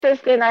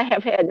Since then, I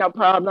have had no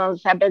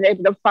problems. I've been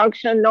able to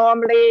function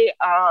normally.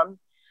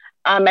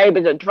 I'm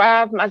able to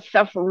drive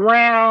myself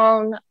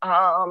around.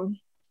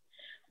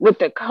 With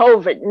the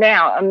COVID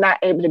now, I'm not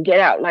able to get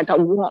out like I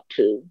want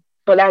to,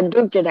 but I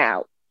do get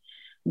out.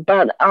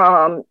 But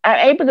I'm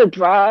able to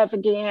drive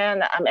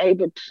again. I'm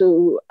able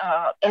to,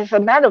 as a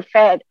matter of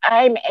fact,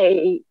 I'm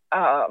a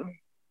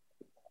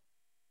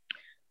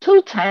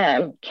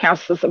two-time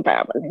cancer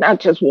survivor, not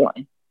just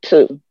one,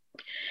 two.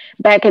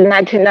 Back in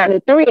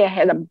 1993, I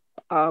had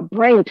a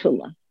brain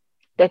tumor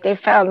that they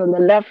found in the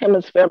left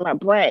hemisphere of my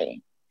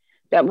brain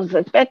that was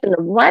affecting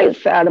the right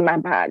side of my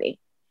body.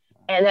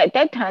 And at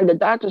that time, the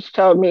doctors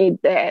told me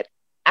that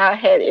I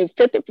had a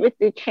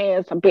 50-50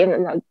 chance of being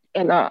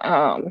in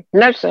a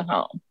nursing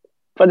home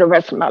for the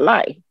rest of my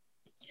life.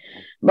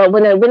 But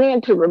when they went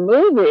in to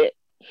remove it,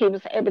 he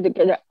was able to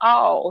get it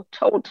all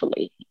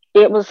totally.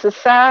 It was the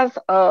size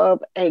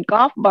of a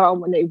golf ball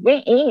when they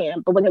went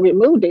in, but when they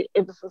removed it,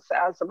 it was the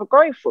size of a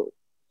grapefruit.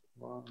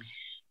 Wow.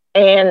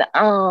 And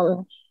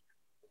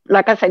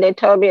like I said, they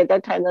told me at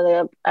that time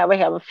that I would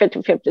have a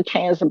 50-50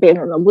 chance of being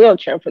in a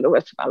wheelchair for the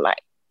rest of my life.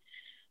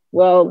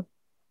 Well,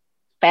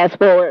 fast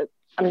forward,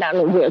 I'm not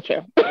in a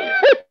wheelchair.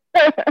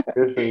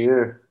 Good for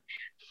you.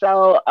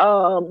 So,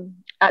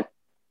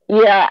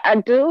 yeah, I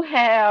do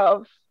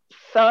have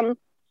some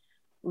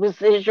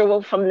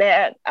residual from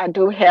that. I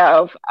do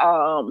have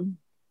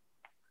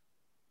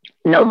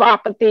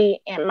neuropathy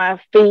in my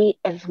feet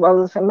as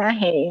well as in my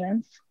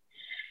hands.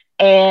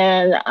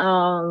 And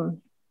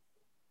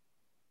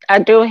I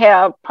do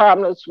have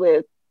problems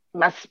with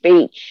my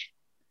speech,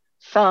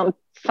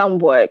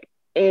 somewhat.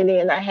 And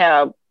then I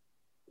have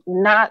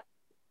not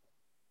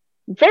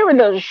very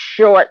little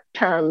short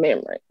term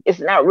memory. It's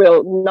not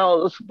real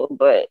noticeable,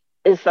 but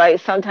it's like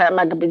sometimes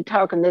I could be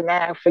talking and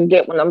I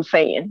forget what I'm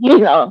saying, you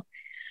know.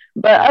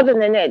 But Yeah. other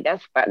than that,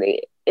 that's about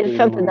it. It's Pretty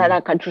something that minor.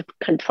 I can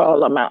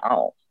control on my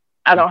own.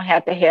 I don't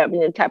have to have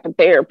any type of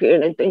therapy or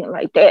anything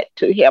like that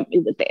to help me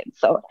with that.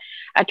 So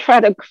I try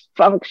to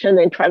function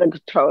and try to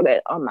control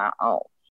that on my own.